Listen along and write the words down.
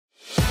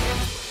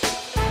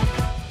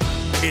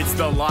It's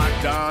the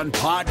Locked On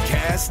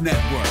Podcast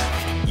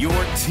Network, your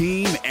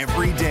team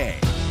every day.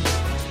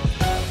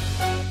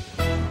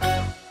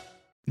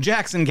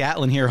 Jackson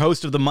Gatlin here,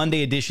 host of the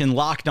Monday edition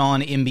Locked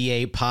On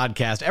NBA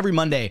podcast. Every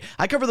Monday,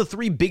 I cover the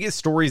three biggest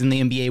stories in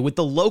the NBA with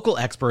the local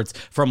experts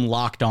from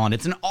Locked On.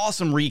 It's an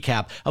awesome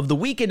recap of the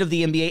weekend of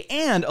the NBA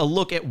and a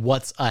look at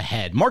what's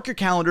ahead. Mark your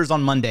calendars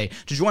on Monday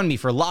to join me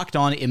for Locked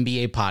On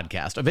NBA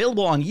podcast,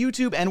 available on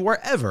YouTube and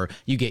wherever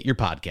you get your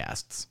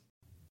podcasts.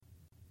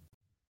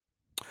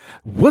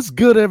 What's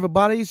good,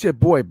 everybody? It's your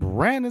boy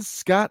Brandon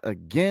Scott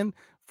again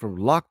from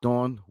Locked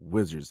On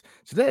Wizards.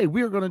 Today,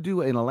 we are going to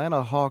do an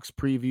Atlanta Hawks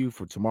preview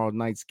for tomorrow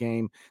night's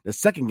game, the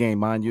second game,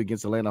 mind you,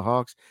 against Atlanta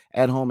Hawks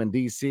at home in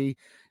D.C.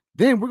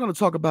 Then we're going to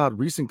talk about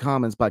recent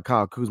comments by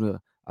Kyle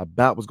Kuzma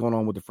about what's going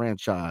on with the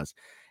franchise.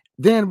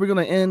 Then we're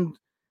going to end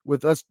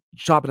with us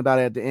chopping about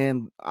it at the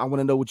end. I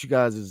want to know what you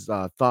guys'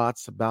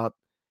 thoughts about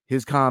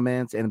his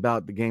comments and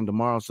about the game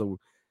tomorrow. So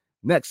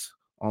next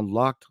on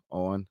Locked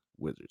On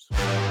Wizards.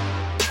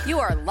 You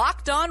are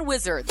Locked On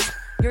Wizards,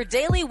 your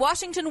daily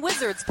Washington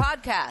Wizards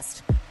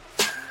podcast.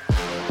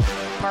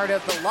 Part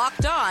of the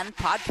Locked On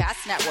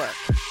Podcast Network,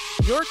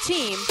 your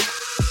team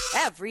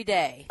every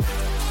day.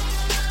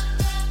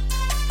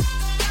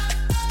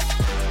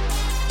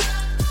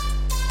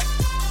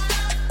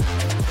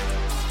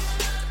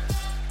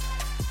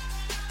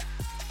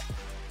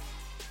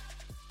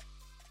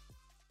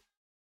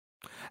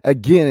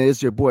 Again,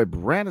 it's your boy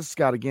Brandon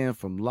Scott again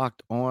from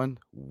Locked On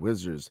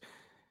Wizards.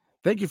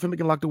 Thank you for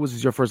making Locked On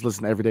Wizards your first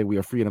listen every day. We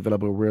are free and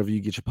available wherever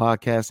you get your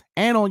podcasts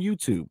and on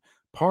YouTube,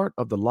 part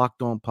of the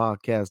Locked On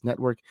Podcast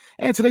Network.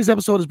 And today's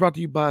episode is brought to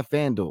you by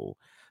FanDuel,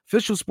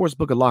 official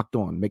sportsbook of Locked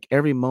On. Make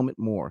every moment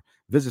more.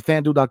 Visit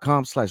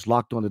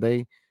FanDuel.com/LockedOn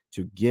today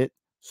to get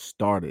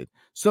started.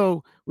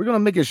 So we're going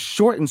to make it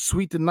short and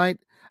sweet tonight.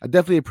 I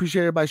definitely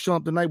appreciate everybody showing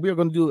up tonight. We are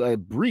going to do a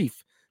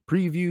brief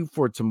preview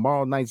for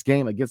tomorrow night's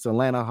game against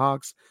Atlanta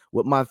Hawks.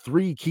 What my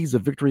three keys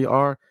of victory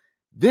are.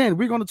 Then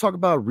we're going to talk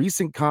about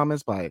recent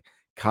comments by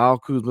Kyle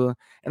Kuzma.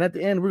 And at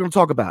the end, we're going to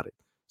talk about it.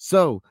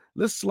 So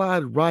let's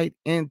slide right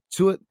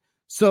into it.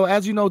 So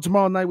as you know,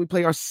 tomorrow night we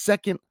play our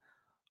second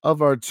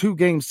of our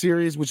two-game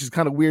series, which is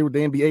kind of weird with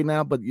the NBA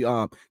now, but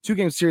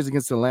two-game series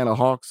against the Atlanta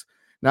Hawks.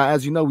 Now,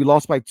 as you know, we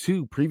lost by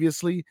 2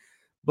 previously,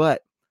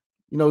 but,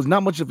 you know, it's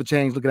not much of a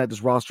change looking at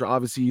this roster.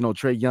 Obviously, you know,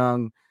 Trae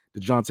Young,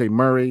 DeJounte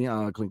Murray,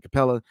 Clint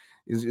Capella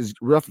is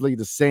roughly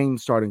the same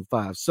starting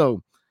 5.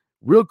 So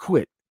real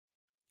quick,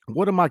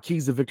 what are my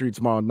keys to victory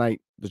tomorrow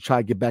night to try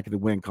to get back in the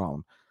win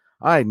column?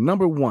 All right,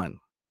 number 1,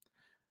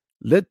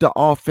 let the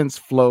offense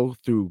flow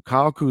through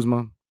Kyle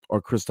Kuzma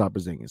or Kristaps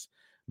Porzingis.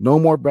 No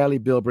more Bradley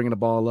Beal bringing the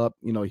ball up.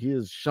 You know, he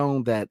has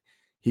shown that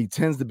he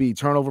tends to be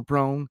turnover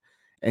prone,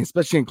 and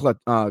especially in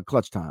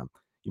clutch time.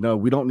 You know,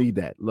 we don't need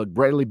that. Look,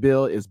 Bradley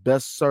Beal is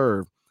best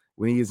served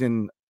when he is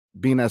in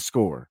being that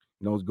scorer.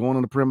 You know, going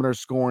on the perimeter,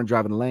 scoring,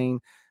 driving the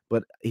lane,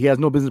 but he has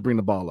no business bringing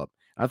the ball up.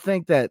 I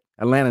think that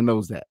Atlanta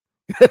knows that.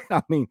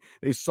 I mean,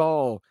 they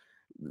saw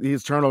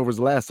his turnovers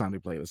last time they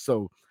played us.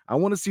 So I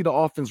want to see the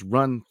offense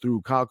run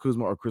through Kyle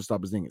Kuzma or Kristaps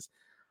Porzingis.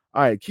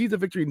 All right, key to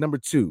victory number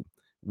 2.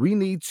 We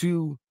need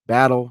to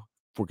battle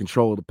for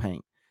control of the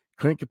paint.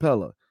 Clint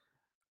Capella,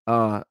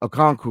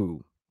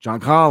 Okonkwo,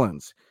 John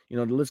Collins, you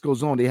know, the list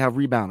goes on. They have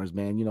rebounders,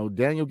 man. You know,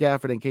 Daniel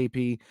Gafford and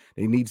KP,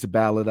 they need to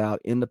battle it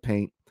out in the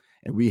paint,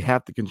 and we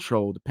have to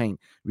control the paint.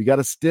 We got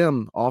to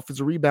stem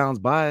offensive rebounds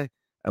by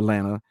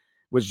Atlanta,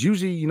 which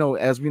usually, you know,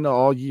 as we know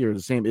all year,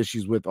 the same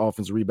issues with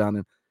offensive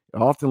rebounding.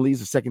 It often leads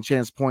to second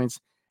chance points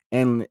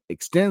and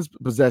extends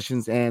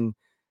possessions. And,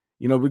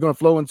 you know, we're going to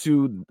flow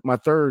into my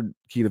third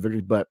key to victory,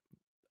 but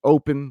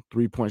open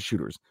 3-point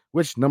shooters,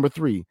 which number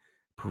 3,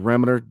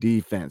 perimeter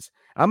defense.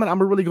 I'm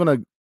really going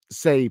to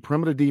say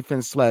perimeter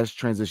defense /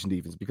 transition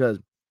defense, because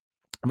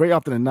very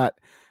often than not,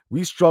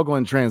 we struggle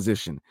in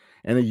transition.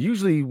 And it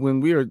usually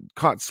when we are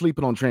caught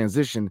sleeping on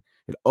transition,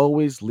 it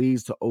always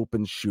leads to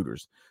open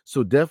shooters.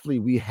 So definitely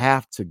we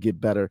have to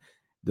get better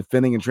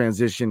defending in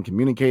transition,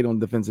 communicate on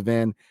the defensive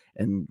end,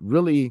 and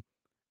really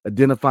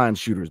identifying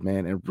shooters,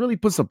 man, and really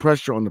put some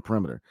pressure on the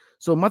perimeter.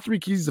 So my 3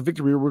 keys to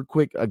victory real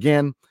quick.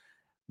 Again,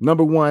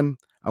 number 1,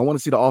 I want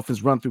to see the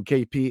offense run through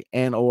KP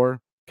and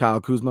or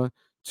Kyle Kuzma.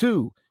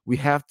 2, we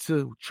have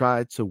to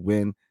try to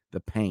win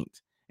the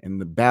paint and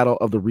the battle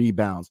of the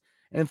rebounds.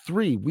 And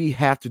 3, we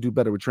have to do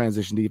better with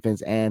transition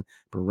defense and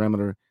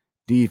perimeter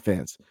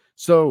defense.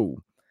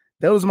 So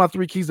those are my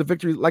 3 keys to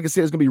victory. Like I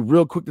said, it's gonna be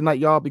real quick tonight,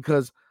 y'all,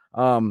 because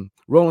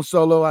rolling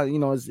solo,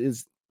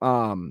 is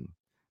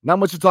not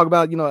much to talk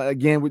about. You know,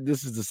 again,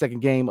 this is the second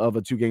game of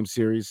a 2-game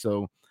series,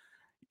 so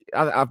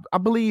I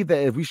believe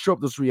that if we show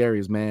up those 3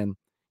 areas, man,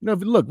 you know,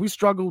 look, we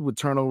struggled with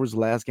turnovers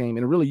last game,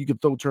 and really you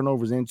could throw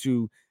turnovers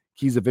into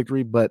keys of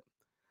victory, but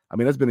I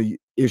mean that's been an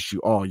issue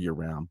all year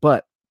round.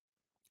 But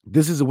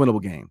this is a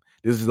winnable game.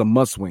 This is a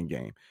must-win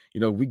game.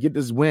 You know, if we get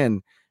this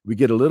win, we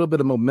get a little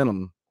bit of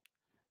momentum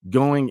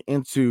going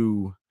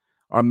into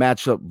our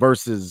matchup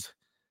versus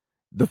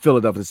the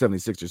Philadelphia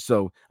 76ers.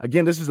 So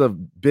again, this is a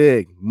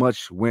big,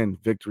 much-win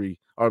victory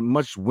or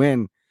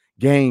much-win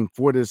game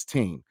for this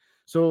team.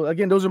 So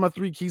again, those are my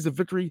 3 keys of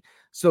victory.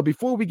 So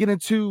before we get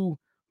into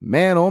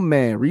man on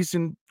man,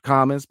 recent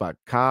comments by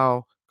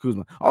Kyle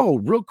Kuzma. Oh,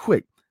 real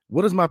quick,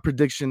 what is my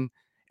prediction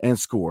and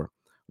score?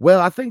 Well,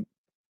 I think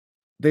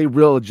they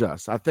will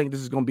adjust. I think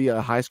this is going to be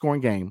a high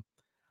scoring game.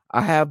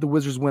 I have the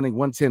Wizards winning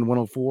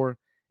 110-104.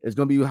 It's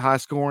going to be high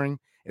scoring.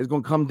 It's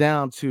going to come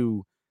down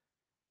to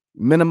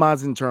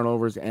minimizing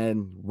turnovers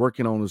and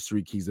working on those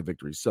 3 keys of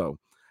victory. So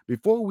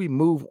before we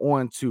move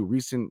on to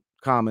recent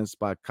comments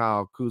by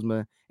Kyle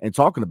Kuzma and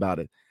talking about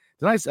it,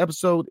 tonight's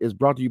episode is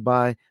brought to you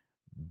by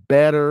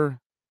BetterHelp.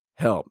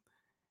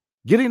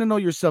 Getting to know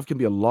yourself can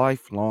be a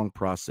lifelong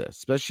process,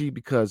 especially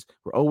because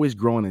we're always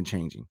growing and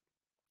changing.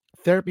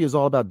 Therapy is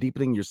all about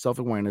deepening your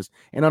self-awareness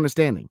and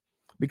understanding,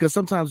 because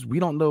sometimes we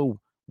don't know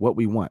what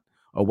we want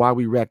or why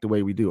we react the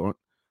way we do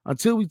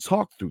until we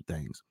talk through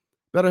things.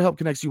 BetterHelp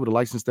connects you with a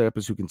licensed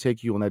therapist who can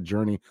take you on that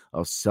journey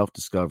of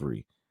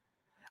self-discovery.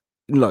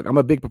 Look, I'm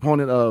a big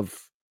proponent of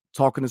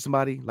talking to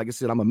somebody. Like I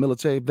said, I'm a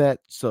military vet,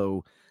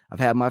 so I've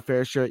had my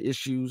fair share of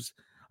issues.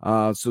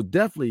 So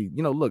definitely,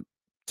 look,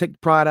 take the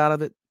pride out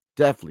of it.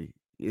 Definitely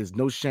is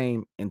no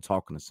shame in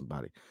talking to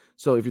somebody.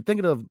 So if you're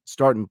thinking of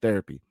starting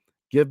therapy,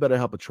 give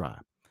BetterHelp a try.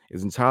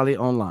 It's entirely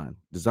online,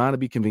 designed to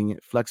be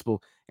convenient,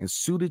 flexible, and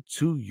suited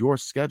to your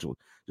schedule.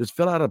 Just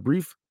fill out a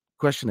brief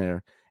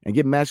questionnaire and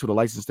get matched with a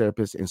licensed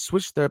therapist and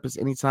switch therapists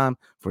anytime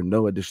for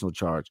no additional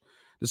charge.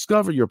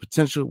 Discover your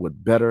potential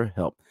with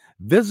BetterHelp.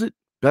 Visit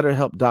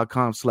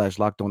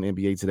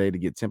BetterHelp.com/LockedOnNBA today to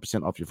get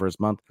 10% off your first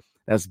month.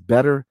 That's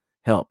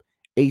BetterHelp,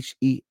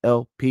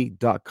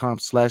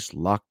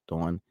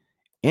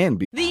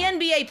 HELP.com/LockedOnNBA. The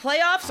NBA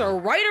playoffs are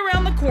right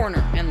around the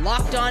corner, and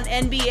Locked On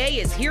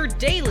NBA is here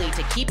daily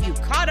to keep you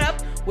caught up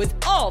with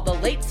all the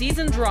late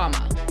season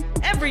drama.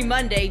 Every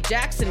Monday,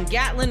 Jackson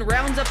Gatlin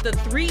rounds up the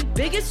 3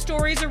 biggest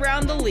stories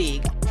around the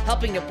league,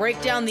 helping to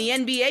break down the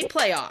NBA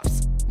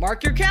playoffs.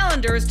 Mark your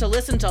calendars to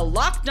listen to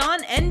Locked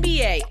On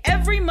NBA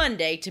every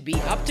Monday to be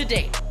up to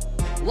date.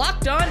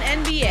 Locked On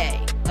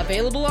NBA,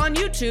 available on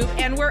YouTube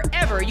and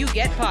wherever you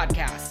get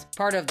podcasts.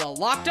 Part of the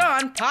Locked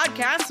On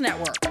Podcast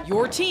Network,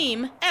 your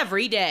team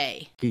every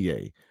day.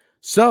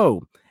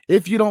 So,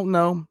 if you don't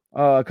know,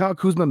 Kyle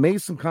Kuzma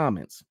made some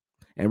comments,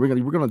 and we're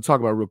gonna talk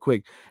about it real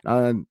quick.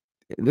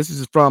 This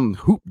is from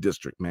Hoop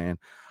District, man.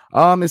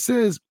 It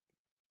says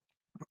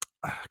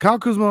Kyle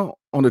Kuzma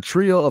on the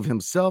trio of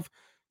himself,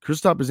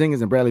 Kristaps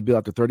Porzingis, and Bradley Beal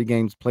after 30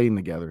 games playing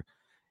together.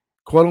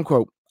 "Quote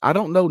unquote, I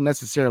don't know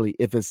necessarily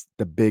if it's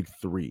the big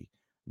 3.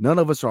 None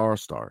of us are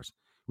all-stars.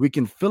 We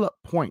can fill up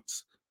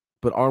points,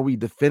 but are we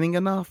defending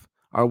enough?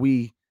 Are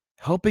we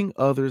helping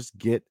others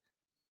get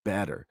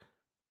better?"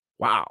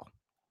 Wow.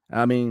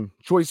 I mean,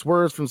 choice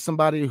words from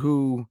somebody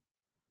who,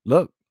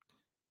 look,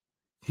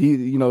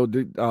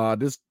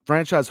 this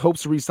franchise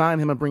hopes to re-sign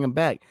him and bring him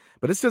back.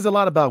 But it says a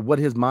lot about what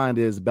his mind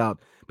is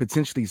about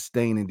potentially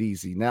staying in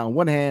DC. Now, on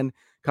one hand,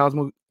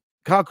 Kyle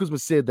Kuzma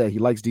said that he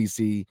likes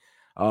DC.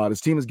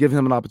 This team has given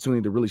him an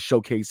opportunity to really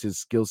showcase his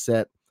skill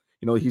set.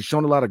 He's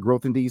shown a lot of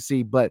growth in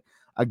DC, but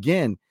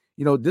again,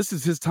 this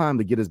is his time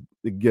to get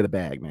a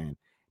bag, man.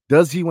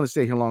 Does he want to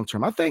stay here long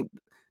term? I think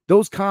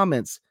those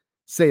comments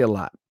say a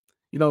lot.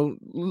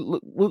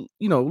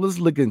 Let's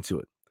look into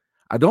it.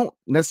 I don't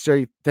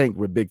necessarily think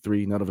we're big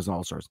 3. None of us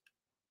all-stars.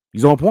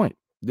 He's on point.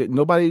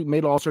 Nobody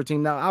made an all-star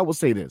team. Now, I will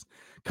say this.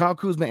 Kyle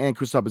Kuzma and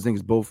Kristaps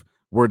Porzingis both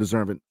were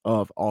deserving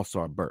of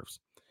all-star berths.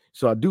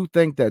 So I do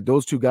think that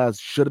those 2 guys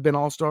should have been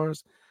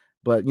all-stars.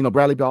 But,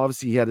 Bradley Beal,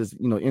 obviously, he had his,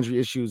 injury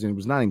issues and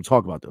was not even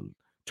talking about the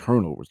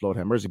turnovers. Lord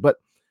have mercy. But,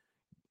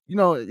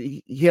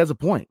 he has a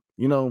point.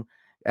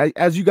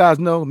 As you guys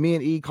know, me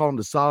and E call him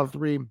the solid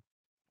 3,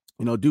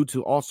 due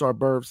to all-star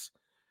berths.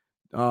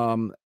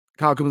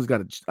 Kyle Kuzma's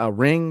got a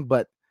ring,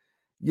 but,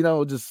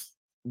 just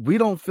we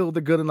don't feel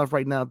they're good enough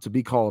right now to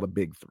be called a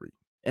big 3.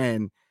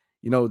 And,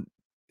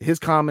 his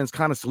comments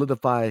kind of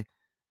solidify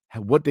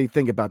what they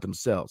think about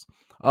themselves.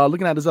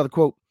 Looking at this other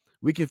quote,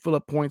 "We can fill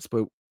up points,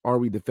 but are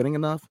we defending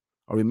enough?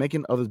 Are we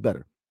making others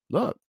better?"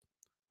 Look,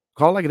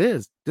 call it like it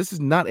is. This is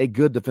not a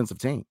good defensive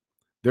team.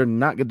 They're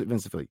not good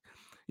defensively.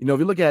 If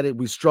you look at it,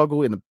 we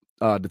struggle in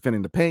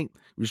defending the paint.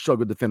 We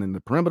struggle defending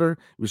the perimeter.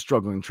 We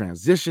struggle in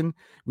transition.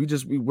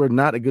 We're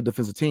not a good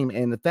defensive team.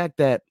 And the fact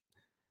that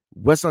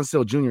Wes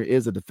Unseld Jr.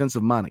 is a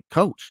defensive-minded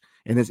coach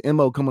and his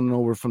MO coming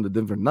over from the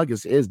Denver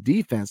Nuggets is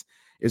defense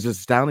is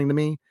just astounding to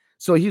me.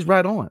 So he's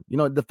right on.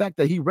 The fact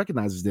that he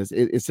recognizes this,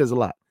 it says a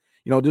lot.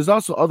 There's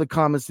also other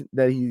comments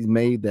that he's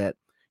made that,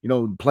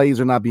 plays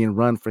are not being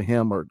run for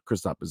him or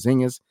Kristaps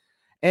Porzingis.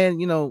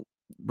 And,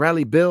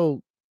 Bradley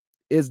Beal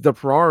is the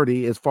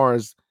priority as far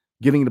as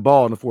getting the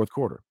ball in the fourth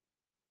quarter.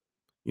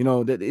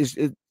 That is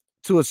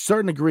to a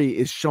certain degree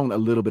is shown a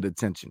little bit of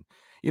tension.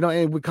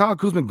 And with Kyle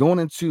Kuzma going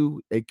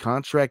into a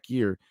contract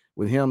year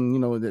with him,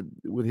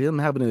 with him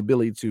having an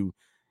ability to,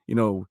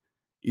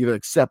 either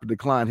accept or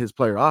decline his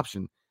player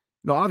option,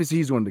 obviously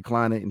he's going to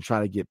decline it and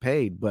try to get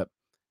paid. But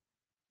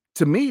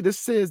to me, this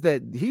says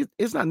that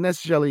it's not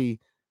necessarily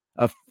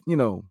a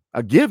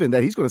given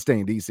that he's going to stay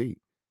in DC.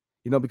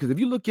 Because if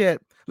you look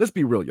at, let's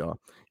be real,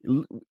 y'all.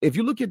 If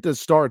you look at the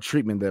star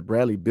treatment that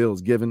Bradley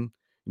Beal's given,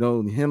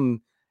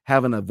 him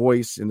having a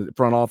voice in the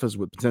front office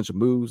with potential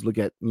moves. Look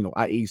at,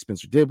 i.e.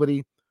 Spencer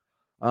Dinwiddie.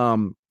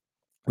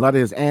 A lot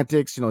of his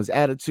antics, his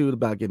attitude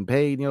about getting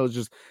paid, it's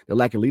just the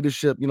lack of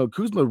leadership.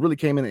 Kuzma really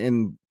came in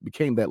and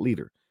became that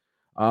leader.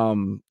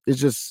 It's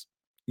just,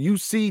 you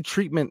see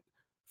treatment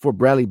for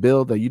Bradley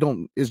Beal that you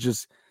don't, it's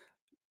just,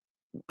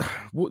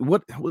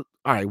 what all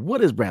right,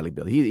 what is Bradley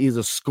Beal? He's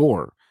a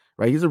scorer,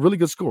 right? He's a really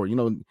good scorer.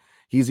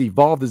 He's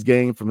evolved his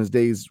game from his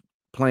days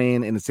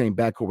playing in the same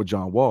backcourt with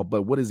John Wall,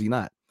 but what is he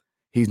not?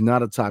 He's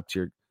not a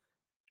top-tier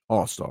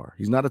all-star.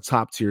 He's not a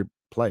top-tier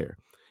player.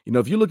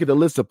 If you look at the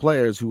list of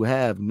players who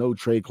have no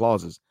trade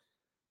clauses,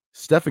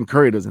 Stephen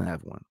Curry doesn't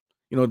have one.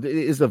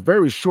 It's a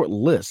very short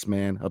list,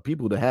 man, of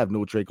people that have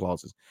no trade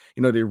clauses.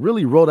 They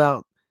really wrote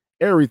out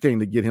everything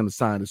to get him to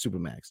sign the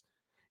Supermax.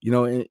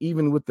 And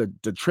even with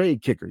the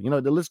trade kicker,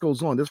 the list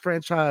goes on. This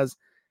franchise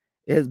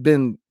has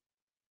been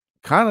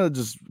kind of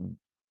just,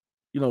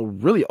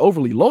 really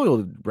overly loyal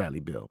to Bradley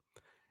Beal.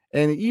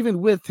 And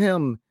even with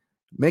him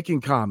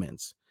making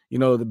comments,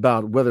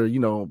 about whether,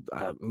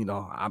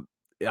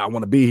 I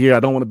want to be here, I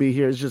don't want to be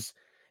here. It's just,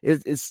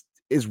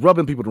 it's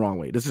rubbing people the wrong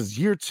way. This is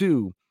year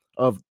 2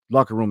 of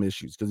locker room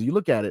issues. Because you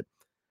look at it,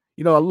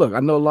 look,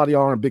 I know a lot of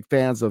y'all aren't big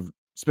fans of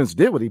Spencer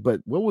Dinwiddie,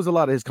 but what was a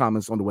lot of his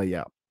comments on the way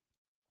out?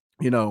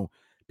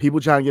 People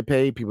trying to get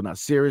paid, people not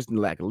serious, and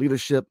lack of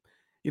leadership.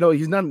 He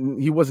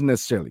wasn't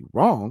necessarily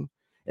wrong.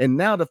 And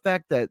now the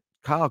fact that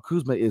Kyle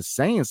Kuzma is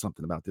saying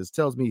something about this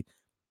tells me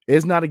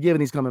it's not a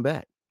given he's coming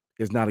back.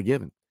 It's not a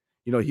given.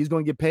 He's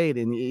going to get paid,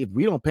 and if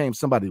we don't pay him,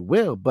 somebody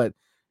will. But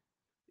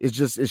it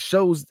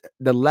shows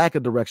the lack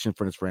of direction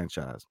for this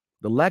franchise.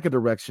 The lack of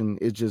direction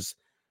is just,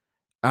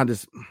 I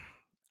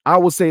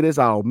will say this.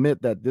 I'll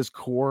admit that this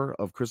core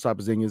of Kristaps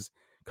Porzingis,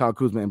 Kyle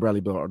Kuzma, and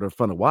Bradley Beal they're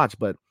fun to watch,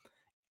 but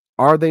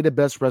are they the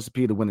best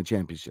recipe to win a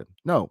championship?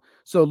 No.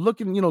 So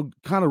looking,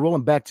 kind of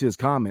rolling back to his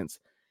comments,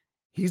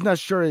 he's not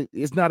sure.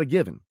 It's not a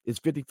given. It's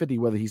 50-50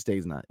 whether he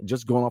stays or not.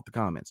 Just going off the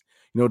comments.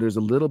 There's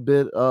a little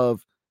bit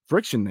of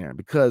friction there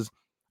because,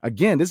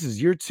 again, this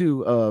is year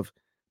 2 of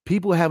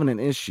people having an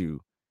issue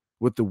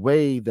with the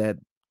way that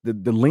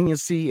the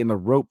leniency and the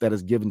rope that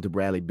is given to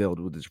Bradley Beal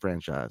with this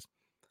franchise.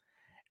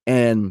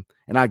 And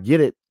I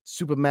get it.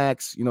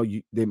 Supermax,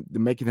 they're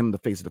making him the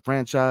face of the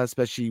franchise,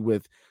 especially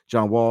with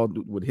John Wall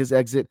with his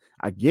exit.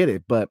 I get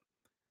it, but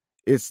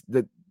it's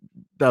the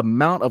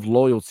amount of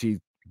loyalty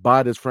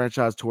by this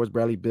franchise towards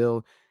Bradley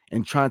Beal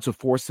and trying to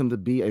force him to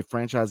be a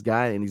franchise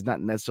guy, and he's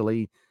not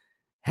necessarily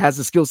has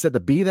the skill set to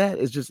be that.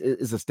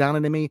 It's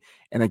astounding to me.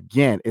 And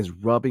again, it's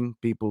rubbing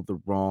people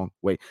the wrong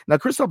way. Now,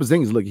 Kristaps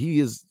Porzingis, look, he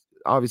is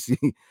obviously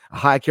a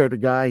high character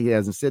guy. He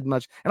hasn't said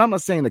much, and I'm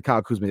not saying that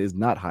Kyle Kuzma is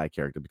not high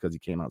character because he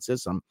came out and said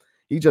something.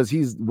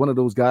 He's one of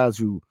those guys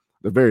who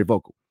are very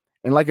vocal.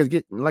 And like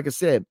I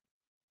said,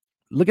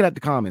 looking at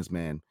the comments,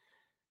 man,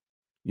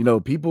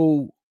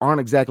 people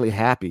aren't exactly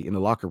happy in the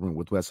locker room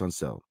with Wes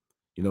Unseld.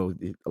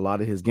 A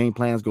lot of his game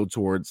plans go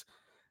towards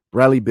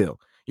Bradley Beal.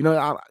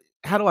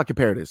 How do I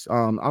compare this? I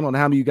don't know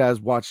how many of you guys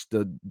watched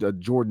the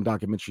Jordan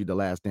documentary, The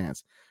Last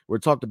Dance, where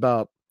it talked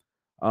about,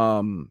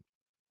 trying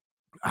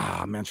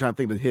to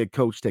think of the head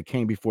coach that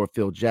came before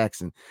Phil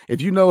Jackson.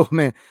 If you know,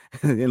 man,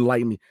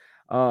 enlighten me.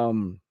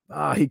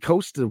 He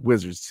coached the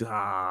Wizards.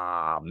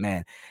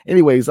 Man.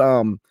 Anyways,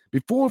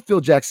 before Phil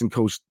Jackson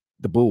coached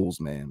the Bulls,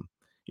 man,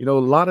 a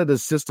lot of the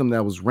system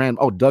that was ran.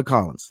 Oh, Doug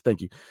Collins.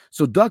 Thank you.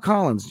 So Doug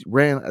Collins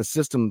ran a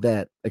system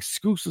that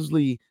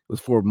exclusively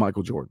was for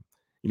Michael Jordan.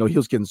 He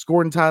was getting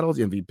scoring titles,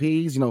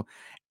 MVPs,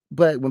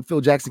 but when Phil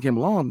Jackson came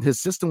along,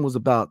 his system was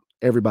about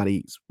everybody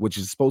eats, which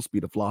is supposed to be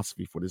the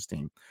philosophy for this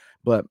team.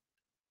 But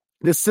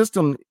this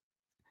system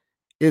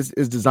is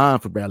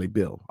designed for Bradley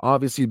Beal,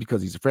 obviously,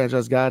 because he's a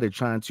franchise guy. They're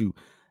trying to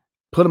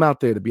put him out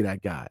there to be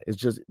that guy.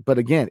 But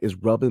again, it's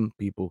rubbing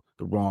people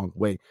the wrong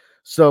way.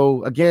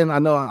 So again, I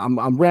know I'm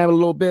rambling a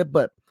little bit,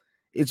 but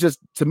it's just,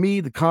 to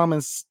me, the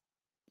comments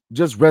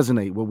just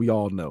resonate what we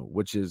all know,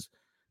 which is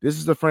this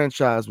is a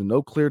franchise with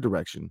no clear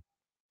direction,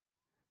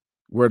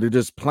 where they're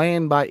just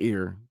playing by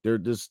ear. They're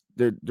just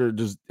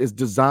it's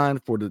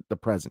designed for the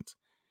present.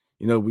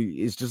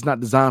 It's just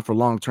not designed for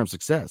long-term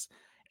success.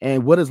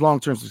 And what is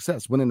long-term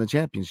success? Winning the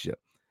championship.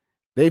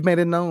 They've made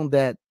it known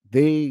that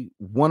they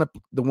want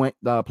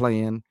to play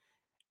in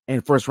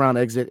and first round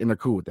exit, and they're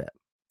cool with that.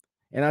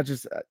 And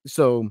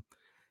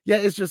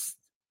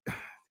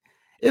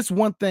it's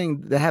one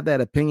thing to have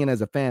that opinion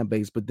as a fan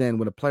base, but then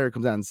when a player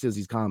comes out and says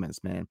these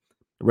comments, man,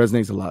 it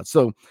resonates a lot.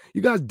 So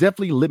you guys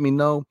definitely let me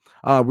know.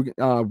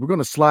 We're going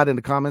to slide in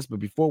the comments, but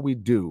before we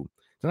do,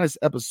 tonight's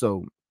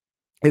episode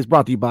is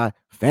brought to you by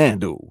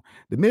FanDuel.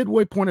 The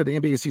midway point of the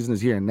NBA season is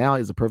here, and now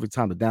is the perfect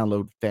time to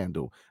download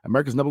FanDuel,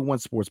 America's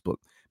 #1 sports book,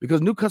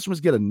 because new customers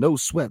get a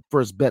no-sweat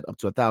first bet up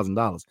to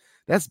 $1,000.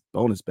 That's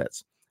bonus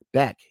bets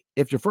back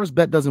if your first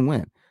bet doesn't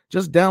win.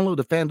 Just download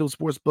the FanDuel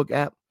Sportsbook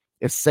app.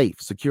 It's safe,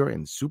 secure,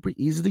 and super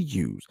easy to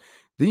use.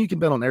 Then you can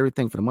bet on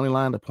everything from the money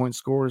line to point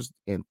scores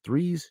and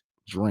threes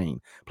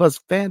drain. Plus,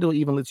 FanDuel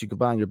even lets you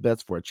combine your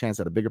bets for a chance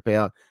at a bigger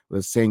payout with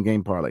a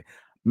same-game parlay.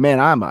 Man,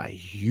 I'm a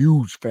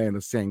huge fan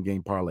of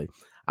same-game parlay.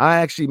 I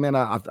actually, man,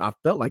 I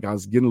felt like I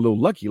was getting a little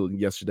lucky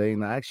yesterday,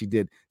 and I actually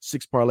did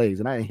 6 parlays,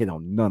 and I didn't hit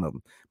on none of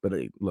them. But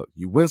look,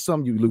 you win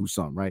some, you lose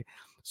some, right?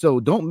 So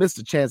don't miss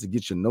the chance to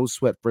get your no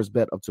sweat first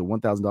bet up to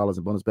 $1,000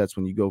 in bonus bets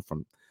when you go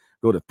to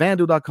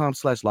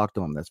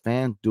FanDuel.com/lockedon. That's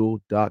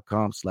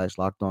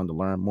FanDuel.com/lockedon to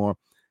learn more.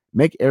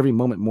 Make every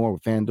moment more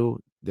with FanDuel,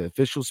 the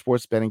official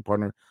sports betting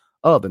partner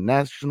of the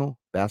National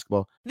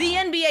Basketball. The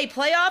NBA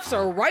playoffs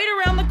are right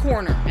around the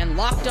corner, and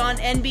Locked On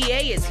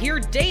NBA is here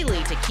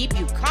daily to keep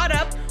you caught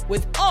up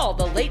with all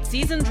the late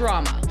season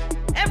drama.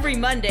 Every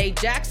Monday,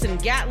 Jackson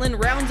Gatlin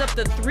rounds up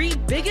the 3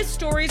 biggest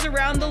stories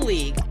around the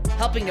league,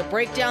 helping to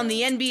break down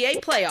the NBA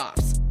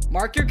playoffs.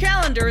 Mark your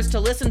calendars to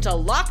listen to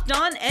Locked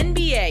On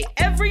NBA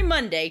every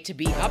Monday to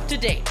be up to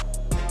date.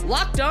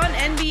 Locked On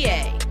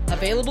NBA,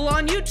 available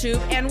on YouTube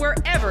and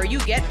wherever you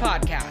get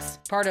podcasts.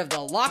 Part of the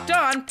Locked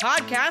On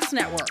Podcast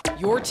Network,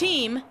 your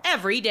team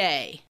every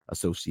day.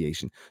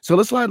 Association. So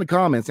let's slide in the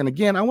comments. And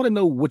again, I want to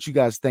know what you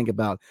guys think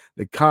about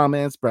the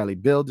comments. Bradley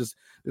Beal, just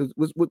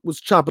let's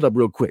chop it up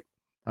real quick.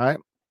 All right.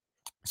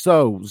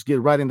 So let's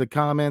get right into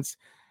comments.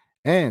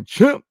 And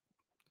Chimp,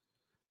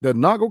 the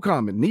inaugural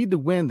comment, need to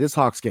win this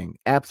Hawks game.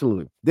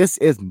 Absolutely. This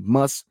is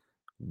must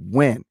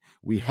win.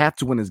 We have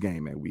to win this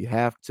game, man. We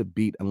have to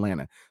beat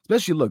Atlanta.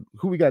 Especially, look,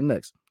 who we got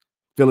next?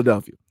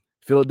 Philadelphia.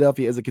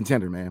 Philadelphia is a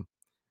contender, man.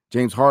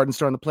 James Harden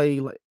starting to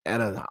play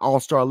at an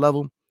all-star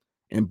level,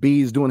 and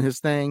B's doing his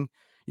thing.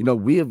 You know,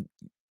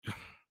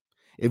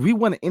 if we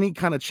want any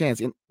kind of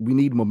chance, we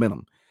need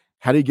momentum.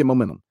 How do you get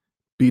momentum?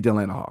 Beat the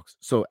Atlanta Hawks.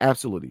 So,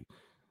 absolutely.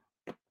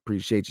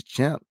 Appreciate you,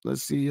 champ.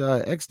 Let's see.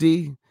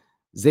 XD,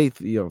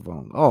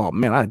 Zaythion. Oh,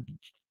 man, I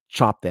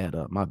chopped that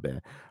up. My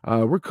bad.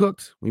 We're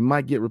cooked. We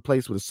might get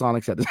replaced with the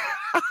Sonics at the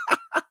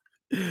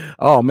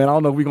Oh, man, I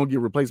don't know if we're going to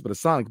get replaced by the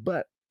Sonics,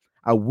 but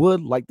I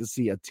would like to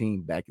see a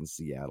team back in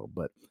Seattle,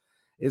 but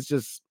it's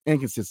just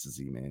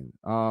inconsistency, man.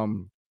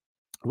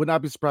 Would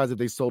not be surprised if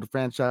they sold the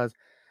franchise.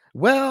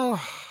 Well,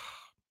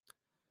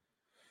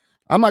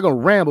 I'm not gonna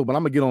ramble, but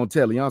I'm gonna get on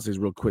Ted Leonsis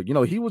real quick. You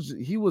know, he was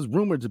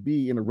rumored to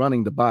be in the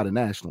running to buy the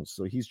Nationals,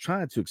 so he's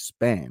trying to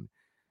expand.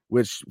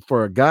 Which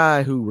for a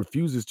guy who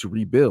refuses to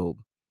rebuild,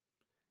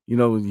 you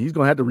know, he's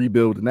gonna have to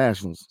rebuild the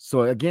Nationals.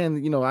 So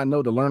again, you know, I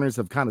know the Lerners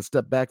have kind of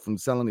stepped back from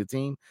selling the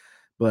team,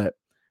 but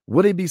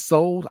would it be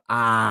sold?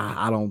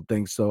 I don't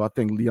think so. I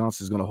think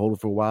Leonsis is gonna hold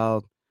it for a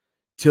while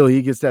till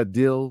he gets that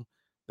deal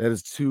that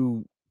is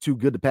too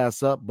good to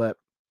pass up. But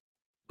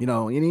you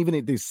know, and even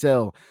if they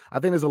sell, I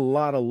think there's a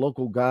lot of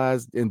local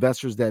guys,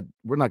 investors that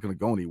we're not going to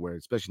go anywhere,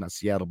 especially not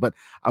Seattle. But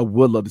I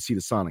would love to see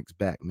the Sonics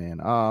back, man.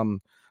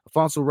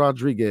 Alfonso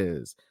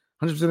Rodriguez,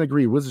 100%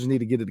 agree. Wizards need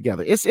to get it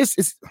together. It's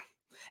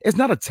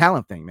not a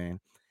talent thing,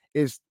 man.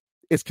 It's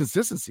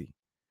consistency.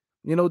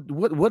 You know,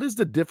 what is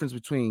the difference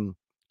between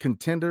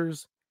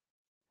contenders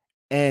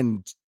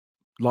and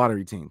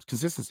lottery teams?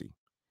 Consistency.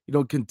 You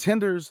know,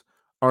 contenders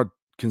are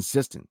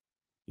consistent.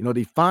 You know,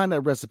 they find that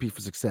recipe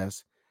for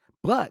success,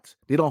 but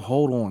they don't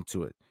hold on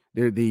to it.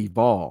 They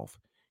evolve.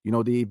 You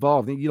know, they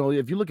evolve. You know,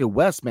 if you look at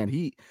West, man,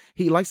 he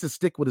likes to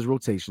stick with his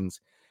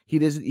rotations. He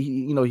has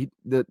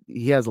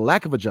a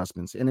lack of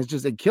adjustments, and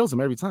it kills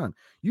him every time.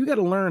 You got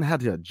to learn how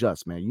to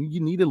adjust, man. You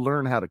need to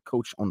learn how to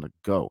coach on the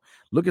go.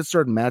 Look at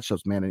certain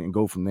matchups, man, and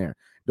go from there.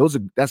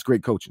 That's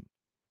great coaching.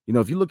 You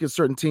know, if you look at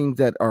certain teams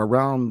that are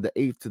around the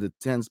 8th to the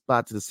 10th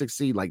spot to the 6th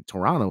seed, like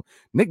Toronto,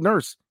 Nick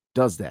Nurse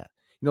does that.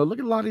 You know, look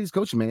at a lot of these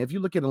coaches, man. If you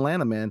look at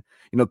Atlanta, man,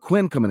 you know,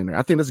 Quinn coming in there,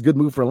 I think that's a good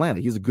move for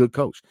Atlanta. He's a good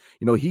coach.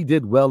 You know, he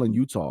did well in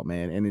Utah,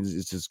 man, and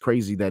it's just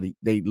crazy that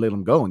they let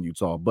him go in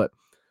Utah. But,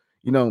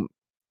 you know,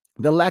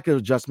 the lack of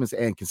adjustments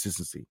and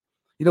consistency.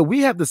 You know,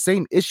 we have the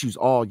same issues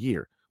all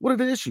year. What are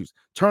the issues?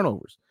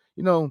 Turnovers.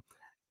 You know,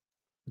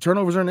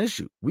 turnovers are an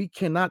issue. We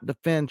cannot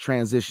defend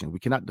transition. We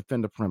cannot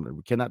defend the perimeter.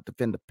 We cannot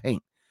defend the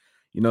paint.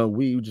 You know,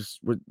 we're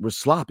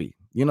sloppy.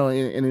 You know,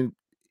 and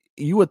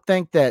you would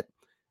think that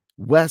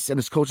Wes and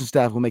his coaching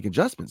staff will make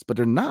adjustments, but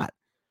they're not.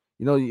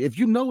 You know, if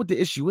you know what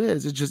the issue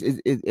is,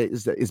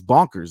 it's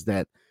bonkers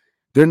that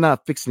they're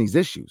not fixing these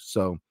issues.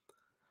 So,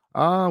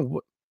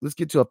 let's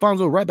get to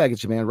Alfonso right back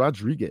at you, man.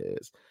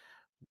 Rodriguez,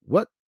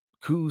 what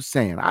Kuz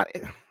saying?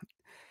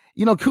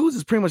 Kuz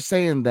is pretty much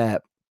saying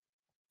that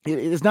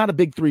it's not a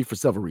big three for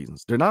several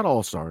reasons. They're not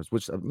all stars,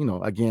 which you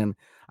know, again,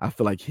 I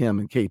feel like him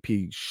and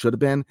KP should have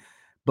been,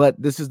 but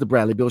this is the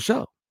Bradley Beal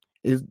show,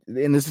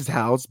 and this is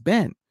how it's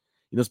been.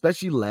 You know,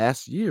 especially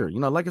last year. You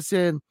know, like I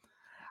said,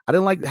 I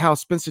didn't like how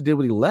Spencer did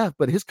when he left,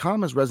 but his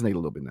comments resonate a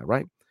little bit now,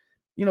 right?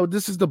 You know,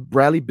 this is the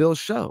Bradley Beal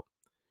show.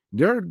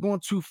 They're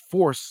going to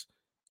force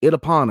it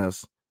upon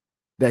us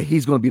that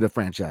he's going to be the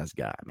franchise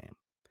guy, man.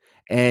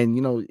 And,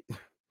 you know,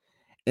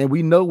 and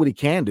we know what he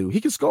can do. He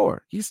can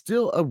score. He's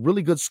still a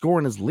really good scorer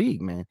in his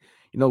league, man.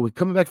 You know, with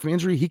coming back from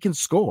injury, he can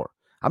score.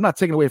 I'm not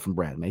taking away from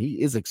Brad, man.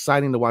 He is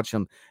exciting to watch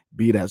him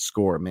be that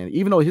scorer, man.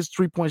 Even though his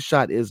three-point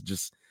shot is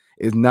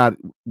not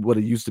what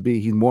it used to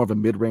be. He's more of a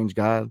mid-range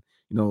guy, you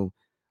know,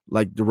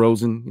 like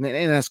DeRozan, and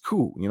that's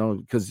cool, you know,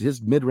 because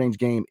his mid-range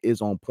game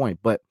is on point.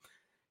 But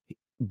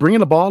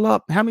bringing the ball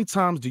up, how many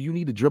times do you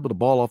need to dribble the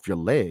ball off your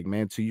leg,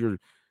 man, to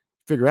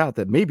figure out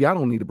that maybe I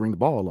don't need to bring the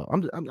ball up.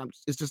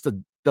 It's just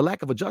the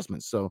lack of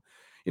adjustment. So,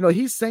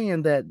 he's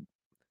saying that,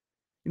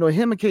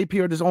 him and KP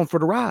are just on for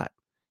the ride.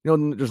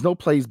 There's no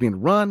plays being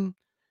run.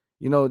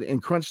 In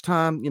crunch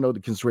time,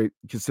 the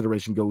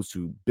consideration goes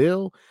to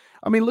Bill.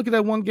 I mean, look at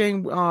that one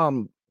game.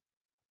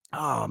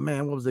 Oh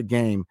man, what was the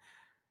game?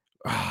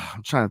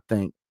 I'm trying to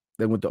think.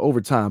 They went to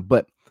overtime,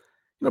 but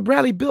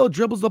Bradley Bill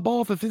dribbles the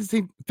ball for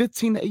 15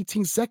 to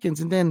 18 seconds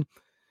and then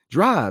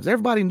drives.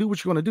 Everybody knew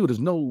what you're going to do. There's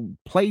no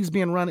plays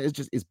being run. It's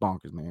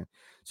bonkers, man.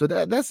 So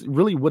that's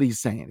really what he's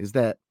saying is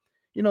that,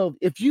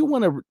 if you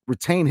want to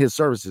retain his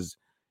services,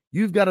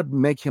 you've got to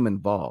make him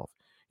involved.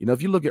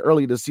 If you look at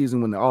early this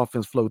season when the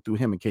offense flowed through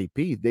him and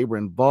KP, they were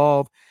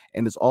involved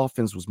and this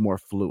offense was more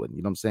fluid.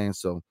 You know what I'm saying?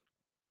 So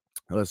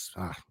it's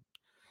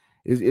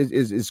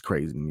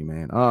crazy to me,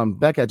 man.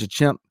 Back at you,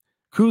 Chimp.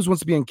 Kuz wants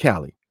to be in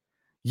Cali.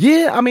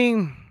 Yeah, I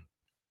mean,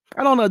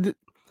 I don't know.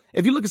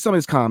 If you look at some of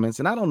his comments,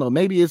 and I don't know,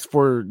 maybe it's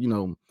for,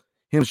 him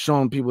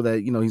showing people that,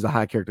 he's a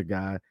high character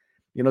guy.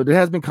 There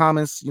has been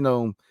comments,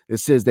 that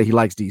says that he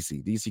likes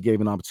DC. DC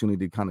gave an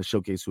opportunity to kind of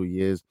showcase who he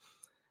is.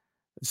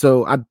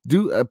 So I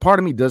do. A part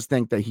of me does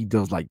think that he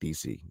does like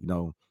DC.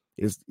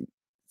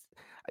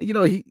 He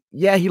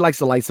likes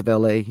the lights of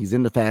LA. He's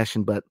into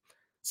fashion, but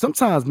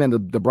sometimes, man,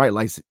 the bright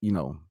lights,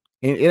 it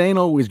ain't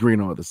always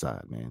green on the other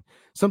side, man.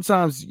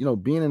 Sometimes,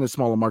 being in a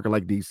smaller market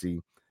like DC,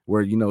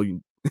 where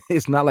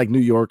it's not like New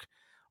York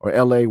or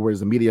LA, where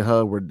it's a media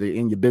hub where they're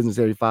in your business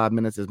every 5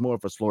 minutes. It's more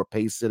of a slower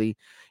paced city.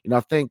 I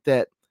think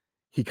that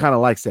he kind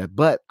of likes that,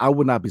 but I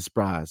would not be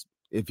surprised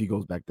if he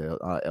goes back to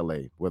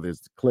LA, whether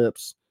it's the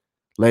Clips,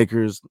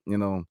 Lakers,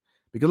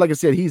 because like I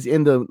said, he's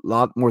into a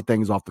lot more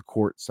things off the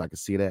court, so I can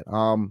see that.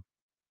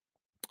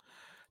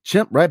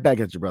 Chimp, right back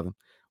at you, brother.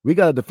 We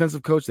got a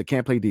defensive coach that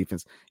can't play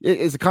defense.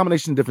 It's a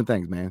combination of different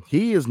things, man.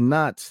 He is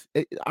not.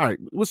 All right,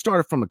 we'll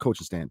start from a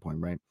coaching standpoint,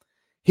 right?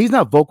 He's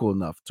not vocal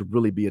enough to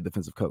really be a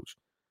defensive coach.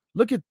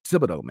 Look at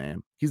Thibodeau,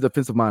 man. He's a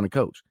defensive-minded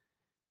coach.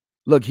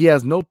 Look, he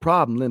has no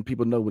problem letting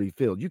people know what he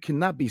feels. You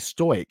cannot be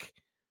stoic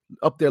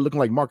up there looking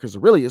like Marcus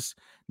Aurelius,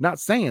 not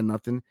saying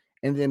nothing,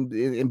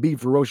 and be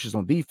ferocious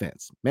on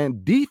defense. Man,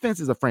 defense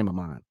is a frame of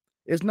mind.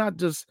 It's not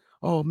just,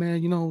 oh,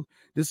 man,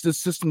 this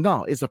system.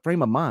 No, it's a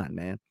frame of mind,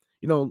 man.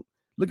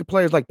 Look at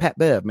players like Pat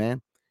Bev,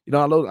 man.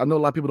 I know a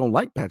lot of people don't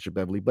like Patrick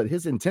Beverly, but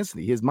his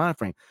intensity, his mind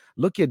frame.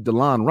 Look at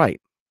DeLon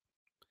Wright.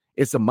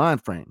 It's a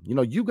mind frame.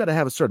 You got to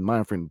have a certain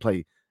mind frame to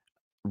play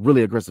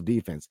really aggressive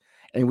defense.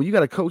 And when you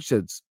got a coach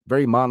that's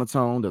very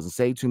monotone, doesn't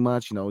say too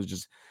much, it's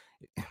just,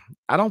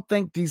 I don't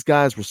think these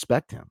guys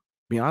respect him.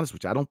 Be honest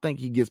with you. I don't think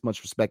he gets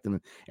much respect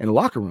in the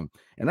locker room.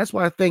 And that's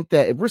why I think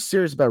that if we're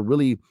serious about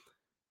really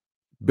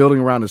building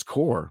around his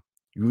core,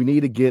 we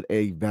need to get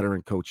a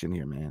veteran coach in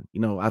here, man.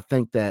 I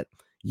think that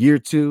year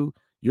 2,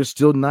 you're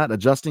still not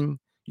adjusting.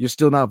 You're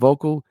still not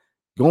vocal.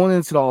 Going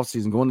into the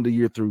offseason, going into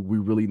year 3, we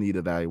really need to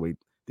evaluate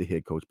the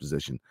head coach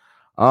position.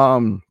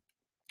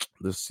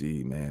 Let's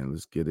see, man.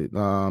 Let's get it.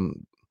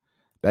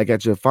 Back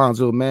at you,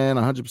 Alfonso, man.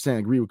 100%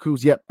 agree with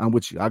Kuz. Yep, I'm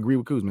with you. I agree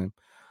with Kuz, man.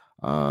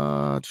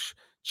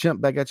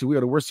 Chimp, back at you. We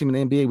are the worst team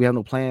in the NBA. We have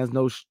no plans,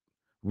 no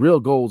real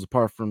goals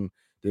apart from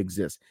to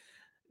exist.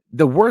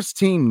 The worst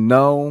team,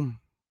 no,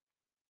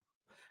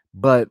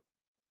 but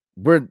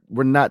we're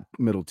not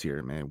middle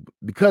tier, man.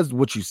 Because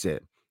what you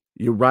said,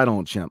 you're right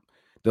on, Chimp.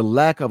 The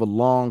lack of a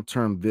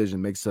long-term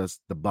vision makes us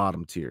the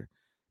bottom tier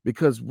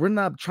because we're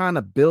not trying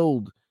to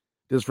build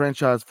this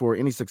franchise for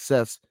any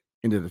success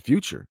into the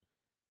future.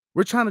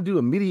 We're trying to do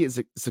immediate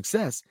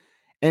success.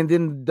 And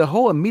then the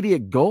whole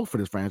immediate goal for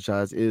this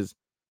franchise is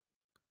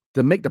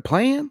to make the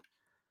plan.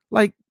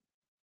 Like,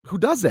 who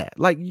does that?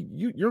 Like,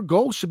 your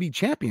goal should be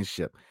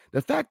championship.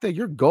 The fact that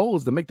your goal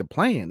is to make the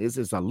plan is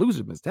a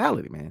loser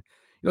mentality, man.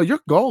 Your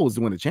goal is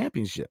to win a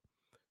championship.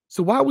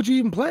 So why would you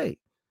even play?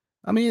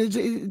 I mean,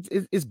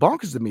 it's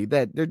bonkers to me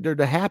that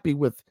they're happy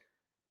with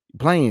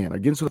playing or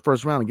getting to the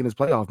first round and getting this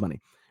playoff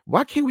money.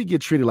 Why can't we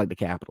get treated like the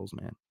Capitals,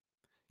 man?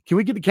 Can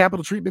we get the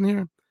Capital treatment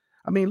here?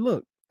 I mean,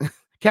 look,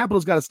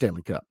 Capitals got a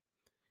Stanley Cup.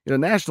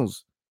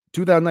 Nationals,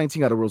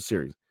 2019 got a World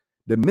Series.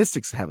 The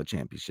Mystics have a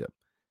championship.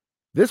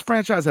 This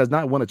franchise has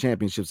not won a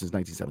championship since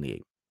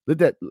 1978. Let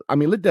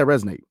that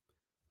resonate.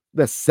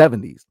 The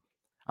 70s.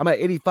 I'm at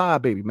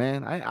 85, baby,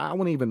 man. I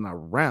wasn't even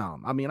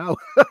around. I mean,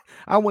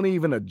 I wasn't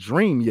even a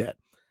dream yet.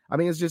 I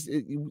mean, it's just,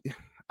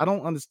 I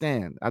don't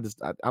understand. I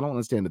don't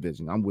understand the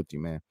vision. I'm with you,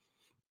 man.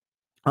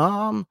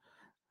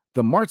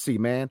 The Marcy,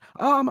 man.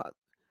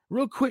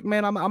 Real quick,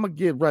 man. I'm gonna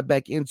get right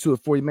back into it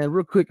for you, man.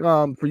 Real quick,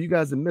 for you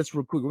guys to miss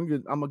real quick.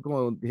 I'm gonna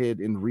go ahead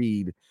and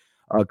read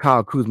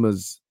Kyle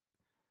Kuzma's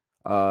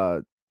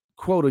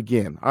quote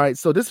again. All right,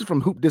 so this is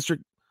from Hoop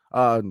District.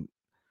 Follow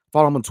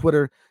him on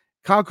Twitter.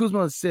 Kyle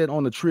Kuzma said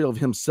on the trio of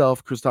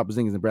himself, Kristaps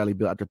Porzingis, and Bradley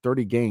Beal after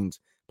 30 games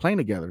playing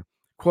together,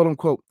 quote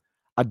unquote,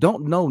 I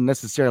don't know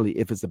necessarily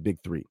if it's a big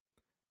three.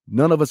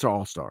 None of us are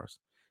all-stars.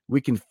 We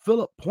can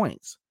fill up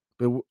points,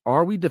 but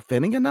are we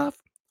defending enough?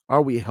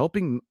 Are we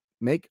helping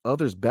make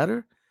others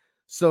better?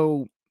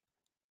 So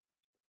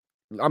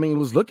I mean,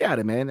 let's look at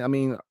it, man. I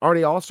mean, are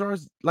they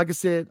all-stars? Like I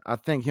said, I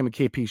think him and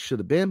KP should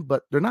have been,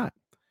 but they're not.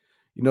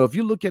 If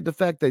you look at the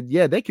fact that,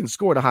 yeah, they can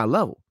score at a high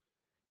level.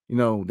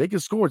 They can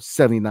score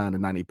 79 to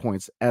 90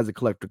 points as a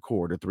collective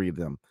core, the three of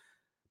them.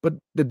 But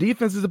the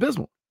defense is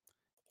abysmal.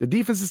 The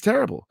defense is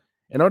terrible.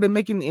 And are they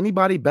making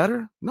anybody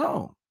better?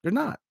 No, they're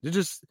not. They're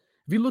just,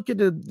 if you look at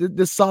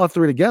this solid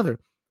three together,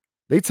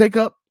 they take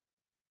up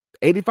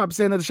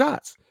 85% of the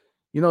shots.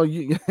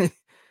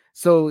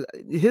 So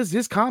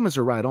his comments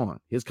are right on.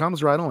 His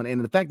comments are right on.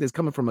 And the fact that it's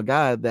coming from a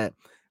guy that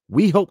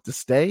we hope to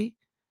stay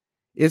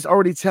is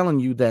already telling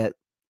you that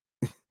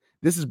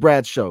this is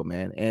Brad's show,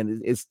 man.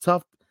 And it's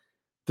tough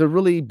to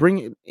really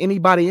bring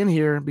anybody in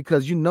here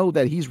because you know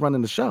that he's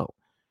running the show.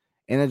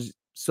 And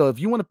so if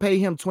you want to pay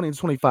him $20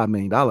 to $25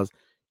 million,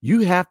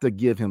 you have to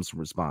give him some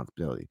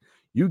responsibility.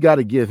 You got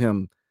to give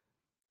him,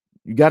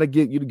 you got to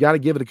give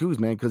it a Kuz,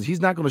 man, because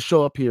he's not going to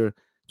show up here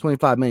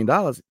 $25 million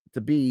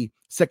to be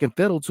second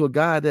fiddle to a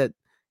guy that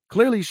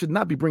clearly should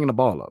not be bringing the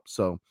ball up.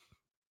 So,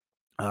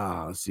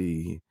 let's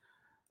see.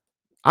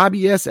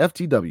 IBS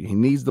FTW, he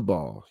needs the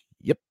ball.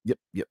 Yep.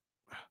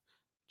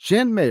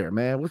 Chen Mayer,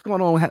 man, what's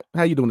going on?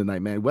 How you doing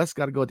tonight, man? West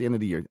got to go at the end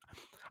of the year.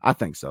 I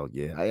think so,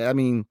 yeah. I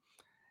mean,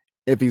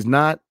 if he's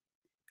not,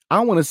 I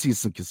want to see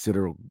some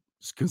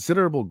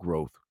considerable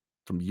growth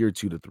from year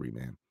 2 to 3,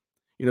 man.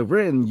 If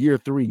we're in year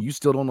 3, you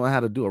still don't know how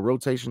to do a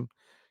rotation,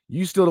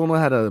 you still don't know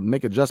how to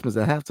make adjustments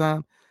at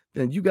halftime,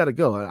 then you got to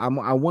go. I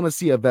want to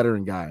see a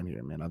veteran guy in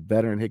here, man, a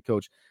veteran head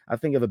coach. I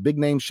think if a big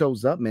name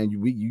shows up, man,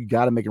 you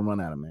got to make a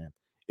run at him, man,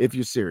 if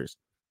you're serious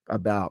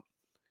about,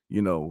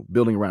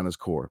 building around his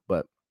core.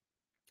 But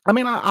I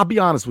mean, I'll be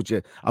honest with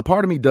you. A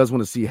part of me does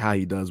want to see how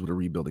he does with a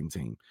rebuilding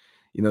team.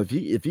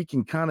 If he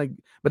can kind of,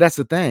 but that's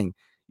the thing.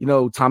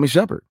 Tommy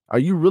Shepard. Are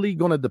you really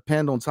going to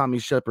depend on Tommy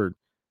Shepard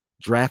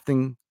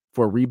drafting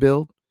for a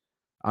rebuild?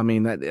 I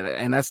mean,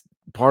 that's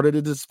part of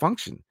the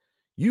dysfunction.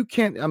 You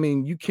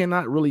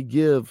cannot really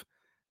give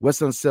Wes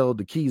Unseld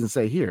the keys and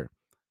say, here,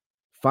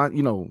 find,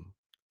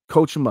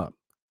 coach him up.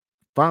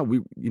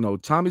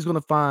 Tommy's going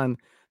to find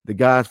the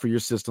guys for your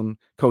system,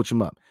 coach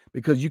him up,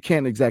 because you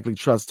can't exactly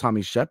trust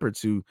Tommy Shepard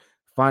to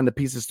find the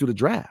pieces through the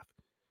draft.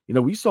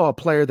 We saw a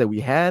player that we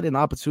had an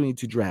opportunity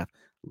to draft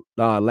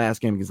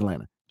last game against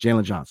Atlanta,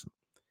 Jalen Johnson,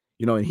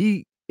 and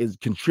he is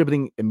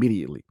contributing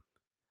immediately.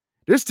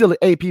 There's still an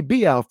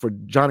APB out for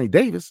Johnny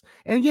Davis.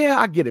 And yeah,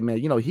 I get it, man.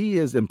 He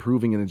is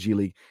improving in the G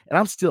League. And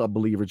I'm still a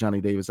believer, Johnny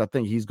Davis. I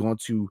think he's going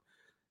to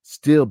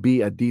still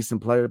be a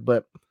decent player.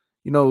 But,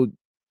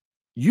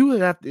 you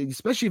have to,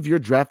 especially if you're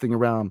drafting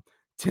around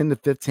 10 to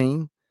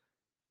 15,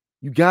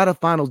 you got to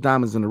find those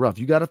diamonds in the rough.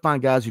 You got to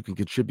find guys who can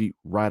contribute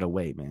right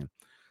away, man.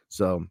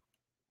 So,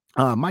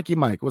 Mikey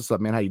Mike, what's up,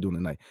 man? How you doing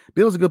tonight?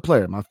 Bill's a good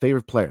player, my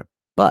favorite player.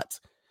 But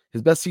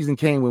his best season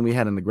came when we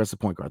had an aggressive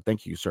point guard.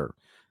 Thank you, sir.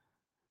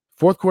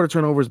 Fourth quarter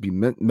turnovers be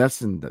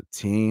messing the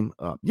team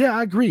up. Yeah,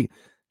 I agree.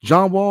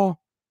 John Wall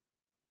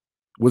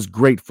was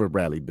great for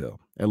Bradley Beal.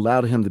 It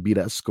allowed him to be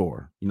that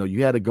scorer.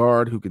 You had a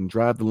guard who can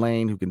drive the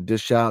lane, who can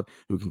dish out,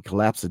 who can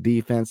collapse the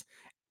defense.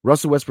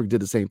 Russell Westbrook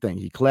did the same thing.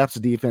 He collapsed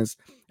the defense,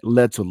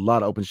 led to a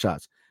lot of open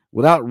shots.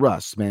 Without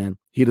Russ, man,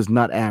 he does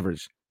not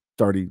average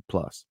 30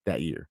 plus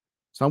that year.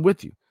 So I'm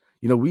with you.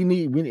 We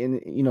need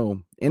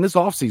in this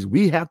offseason,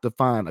 we have to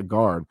find a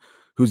guard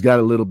who's got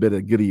a little bit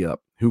of giddy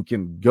up, who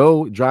can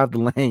go drive the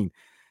lane,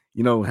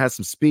 has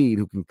some speed,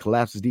 who can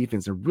collapse his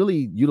defense and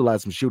really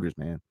utilize some shooters,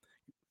 man.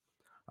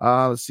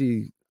 Let's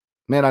see.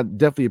 Man, I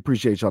definitely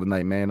appreciate y'all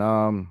tonight, man.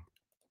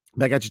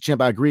 Back at you,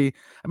 champ. I agree.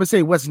 I've been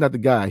saying Wes is not the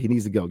guy. He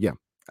needs to go. Yeah.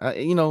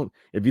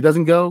 If he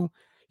doesn't go,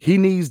 he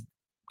needs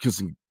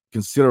some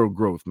considerable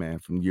growth, man,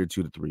 from year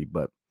 2 to 3.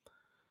 But,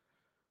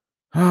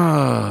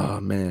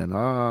 man.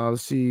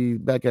 Let's see.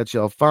 Back at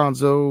you,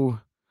 Alfonso.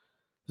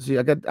 See,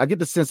 I get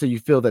the sense that you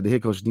feel that the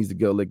head coach needs to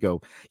go, let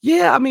go.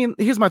 Yeah, I mean,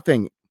 here's my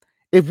thing.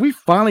 If we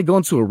finally go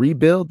into a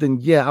rebuild, then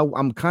yeah,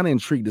 I'm kind of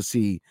intrigued to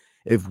see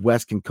if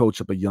Wes can coach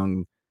up a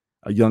young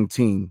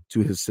team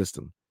to his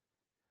system.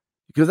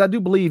 Because I do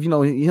believe,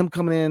 him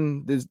coming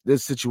in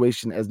this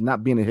situation as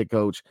not being a head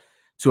coach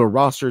to a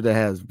roster that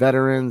has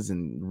veterans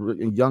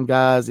and young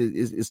guys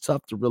is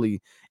tough to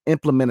really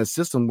implement a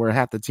system where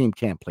half the team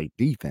can't play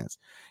defense.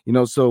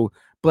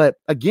 But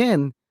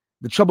again,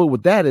 the trouble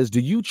with that is, do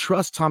you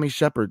trust Tommy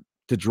Shepard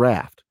to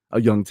draft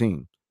a young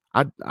team?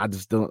 I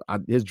just don't.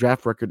 His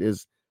draft record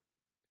is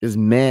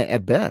meh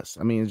at best.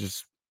 I mean, it's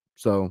just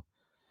so.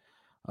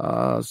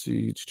 Let's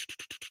see.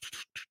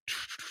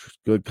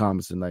 Good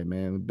comments tonight,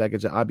 man. Back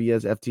at your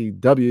IBS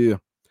FTW.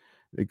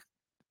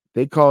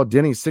 They call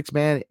Denny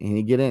 6-man and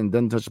he get in and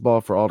doesn't touch the ball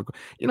for all the.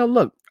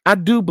 Look, I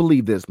do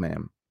believe this,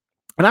 man.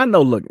 And I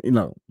know, look,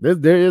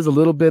 there is a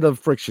little bit of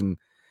friction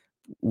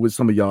with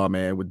some of y'all,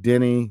 man, with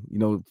Denny,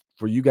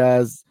 for you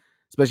guys,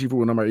 especially for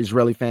one of our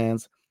Israeli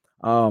fans,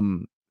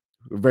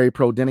 very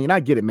pro Denny. And I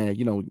get it, man.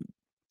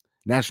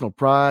 National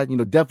pride,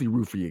 definitely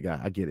root for you guy.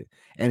 I get it.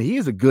 And he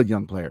is a good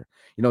young player.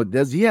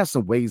 Does he have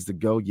some ways to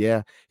go?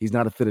 Yeah, he's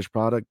not a finished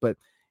product, but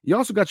you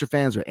also got your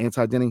fans who are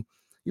anti-Denny.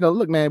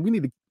 Look, man, we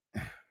need to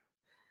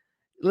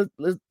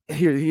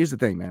here's the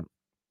thing, man.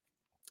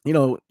 you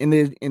know, in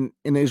the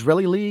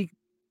Israeli league,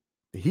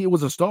 he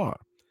was a star.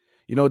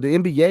 You know, the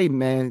NBA,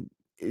 man,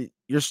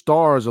 your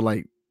stars are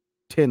like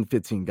 10,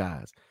 15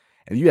 guys.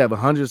 And you have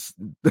hundreds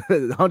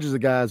of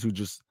guys who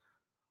just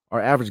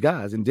are average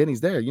guys. And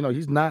Denny's there. You know,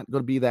 he's not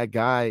going to be that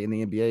guy in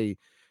the NBA,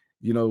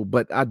 you know,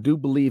 but I do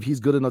believe he's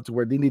good enough to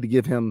where they need to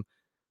give him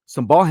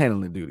some ball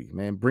handling duty,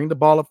 man. Bring the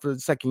ball up for the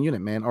second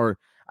unit, man. Or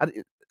I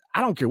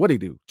don't care what they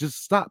do.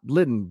 Just stop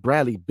letting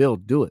Bradley Beal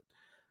do it.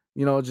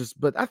 You know,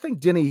 but I think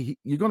Denny,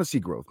 you're going to see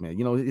growth, man.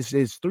 You know, his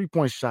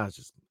 3-point shots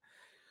just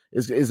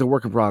is a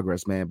work in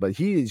progress, man. But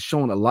he is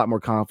showing a lot more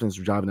confidence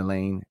driving the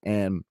lane.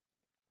 And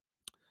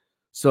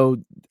so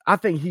I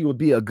think he would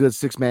be a good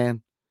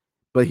 6-man,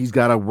 but he's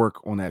got to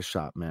work on that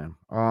shot, man.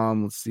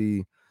 Let's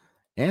see.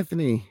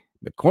 Anthony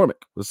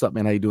McCormick. What's up,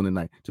 man? How you doing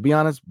tonight? To be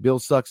honest, Bill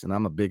sucks, and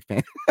I'm a big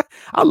fan.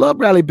 I love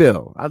Bradley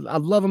Beal. I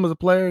love him as a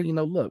player. You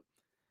know, look,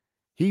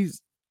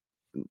 he's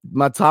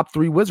my top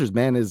 3 Wizards,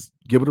 man, is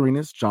Gilbert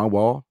Arenas, John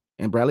Wall,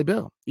 and Bradley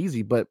Beal.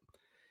 Easy, but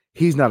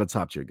he's not a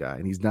top-tier guy,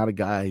 and he's not a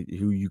guy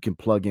who you can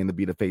plug in to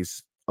be the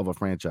face of a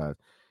franchise.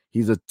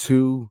 He's a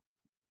 2,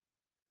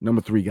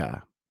 number 3 guy,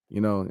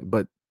 you know,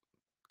 but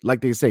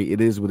like they say,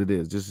 it is what it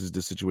is. This is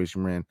the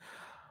situation we're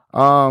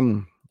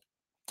in.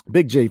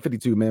 Big J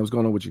 52, man, what's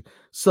going on with you?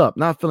 Sup?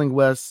 Not feeling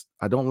West.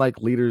 I don't like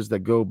leaders that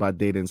go by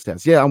data and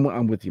stats. Yeah,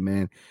 I'm with you,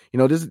 man. You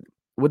know, this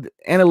with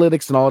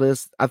analytics and all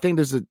this, I think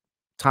there's a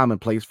time and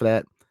place for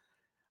that.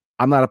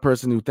 I'm not a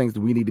person who thinks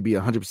that we need to be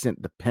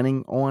 100%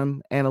 depending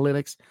on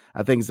analytics.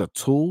 I think it's a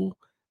tool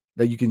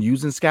that you can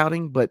use in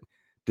scouting, but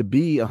to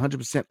be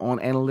 100% on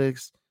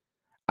analytics,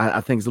 I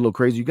think it's a little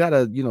crazy. You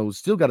gotta, you know,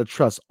 still gotta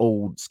trust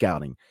old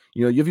scouting.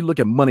 You know, if you look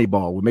at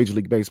Moneyball with Major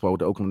League Baseball with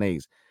the Oakland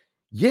A's,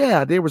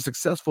 yeah, they were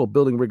successful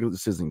building regular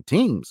season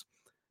teams,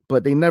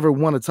 but they never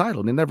won a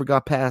title. They never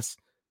got past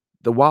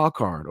the wild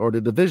card or the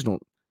divisional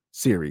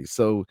series.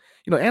 So,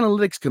 you know,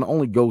 analytics can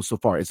only go so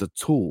far. It's a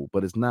tool,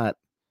 but it's not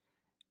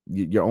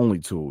your only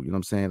tool. You know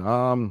what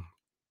I'm saying?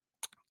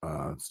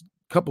 A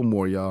couple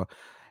more, y'all.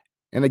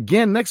 And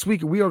again, next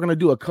week we are going to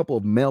do a couple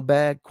of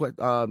mailbag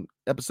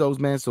episodes,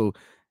 man. So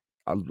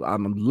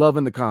I'm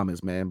loving the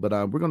comments, man. But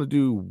we're going to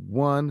do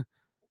one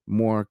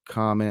more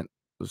comment.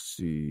 Let's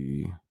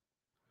see.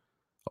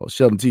 Oh,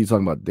 Sheldon T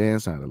talking about Dan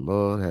Snyder.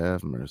 Lord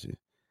have mercy.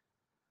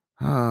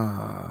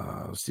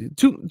 Let's see.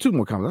 Two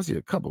more comments. I see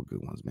a couple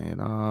good ones,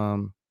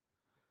 man.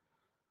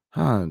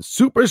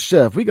 Super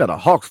Chef. We got a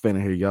Hawks fan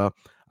in here, y'all.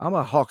 I'm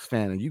a Hawks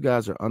fan, and you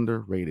guys are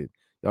underrated.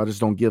 Y'all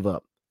just don't give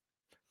up.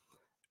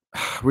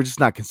 We're just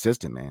not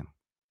consistent, man.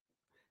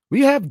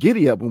 We have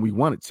giddy up when we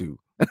wanted to.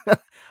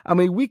 I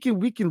mean, we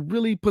can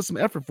really put some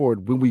effort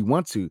forward when we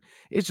want to.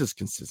 It's just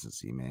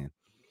consistency, man.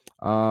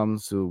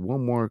 So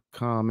one more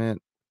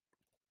comment.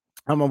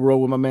 I'm gonna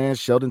roll with my man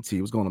Sheldon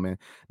T. What's going on, man?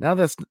 Now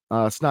that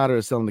Snyder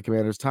is selling the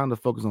Commanders, time to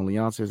focus on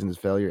Leon Sears and his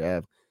failure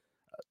as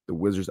the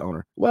Wizards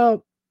owner.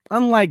 Well,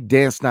 unlike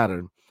Dan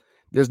Snyder,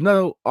 there's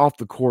no off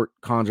the court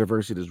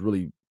controversy that's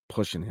really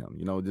pushing him.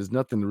 You know, there's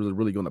nothing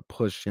really going to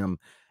push him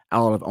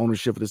out of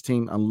ownership of this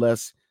team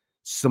unless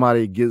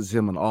somebody gives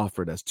him an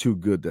offer that's too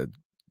good to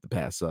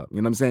pass up.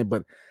 You know what I'm saying?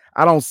 But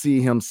I don't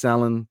see him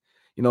selling.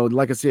 You know,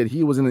 like I said,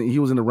 he was in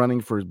the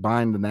running for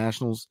buying the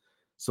Nationals.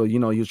 So, you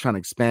know, he was trying to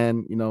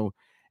expand, you know,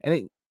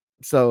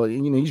 so,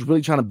 you know, he's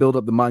really trying to build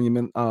up the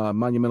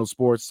monumental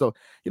sports. So,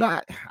 you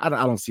know, I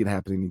don't see it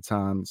happening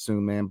anytime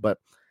soon, man. But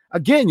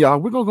again, y'all,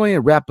 we're going to go ahead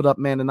and wrap it up,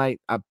 man, tonight.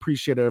 I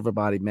appreciate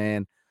everybody,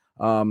 man.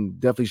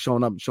 Definitely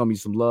showing up and showing me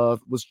some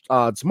love. Was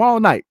tomorrow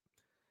night.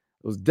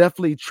 It was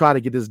definitely try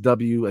to get this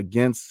W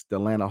against the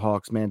Atlanta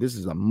Hawks, man. This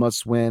is a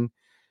must win.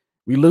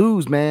 We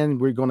lose, man.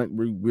 We're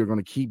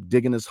gonna keep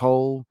digging this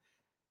hole,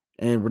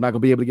 and we're not gonna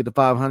be able to get to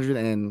 500.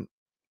 And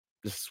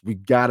we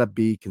gotta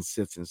be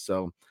consistent.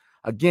 So,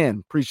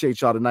 again, appreciate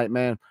y'all tonight,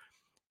 man.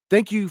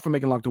 Thank you for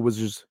making Locked On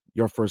Wizards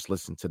your first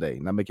listen today.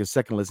 Now make your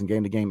second listen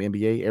game to game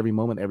NBA. Every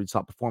moment, every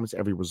top performance,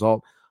 every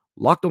result.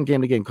 Locked On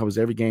Game to Game covers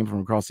every game from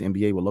across the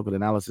NBA with local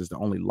analysis that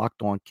only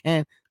Locked On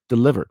can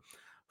deliver.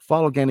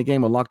 Follow Game to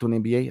Game on Locked On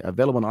NBA,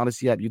 available on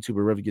Odyssey app, YouTube,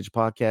 or wherever you get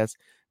your podcasts.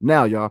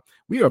 Now, y'all,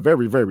 we are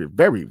very, very,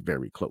 very,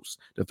 very close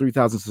to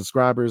 3,000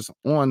 subscribers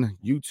on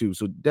YouTube.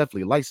 So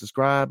definitely like,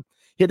 subscribe,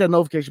 hit that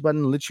notification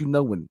button, and let you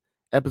know when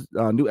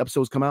new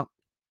episodes come out.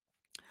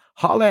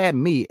 Holler at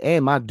me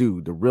and my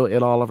dude, the real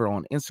Ed Oliver,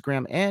 on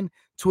Instagram and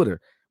Twitter.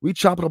 We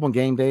chop it up on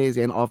game days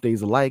and off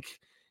days alike.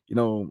 You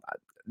know,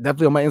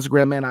 definitely on my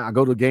Instagram, man, I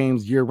go to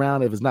games year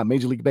round. If it's not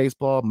Major League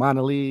Baseball,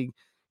 minor league,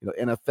 you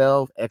know,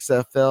 NFL,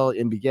 XFL,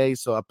 NBA.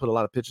 So I put a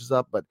lot of pictures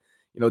up, but,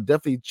 you know,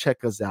 definitely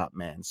check us out,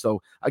 man.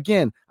 So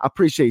again, I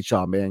appreciate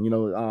y'all, man. You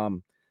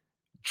know,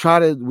 try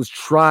to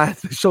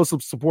show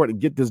some support and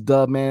get this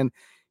dub, man.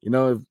 You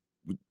know,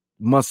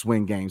 must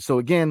win game. So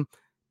again,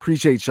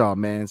 appreciate y'all,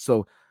 man.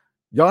 So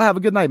y'all have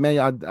a good night,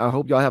 man. I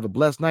hope y'all have a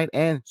blessed night,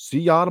 and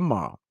see y'all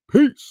tomorrow.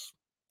 Peace.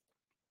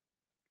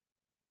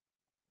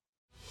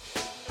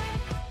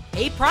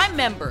 Hey, Prime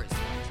members,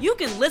 you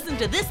can listen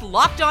to this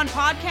Locked On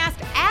podcast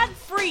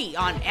ad-free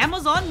on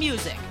Amazon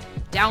Music.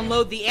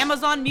 Download the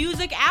Amazon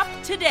Music app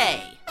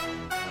today.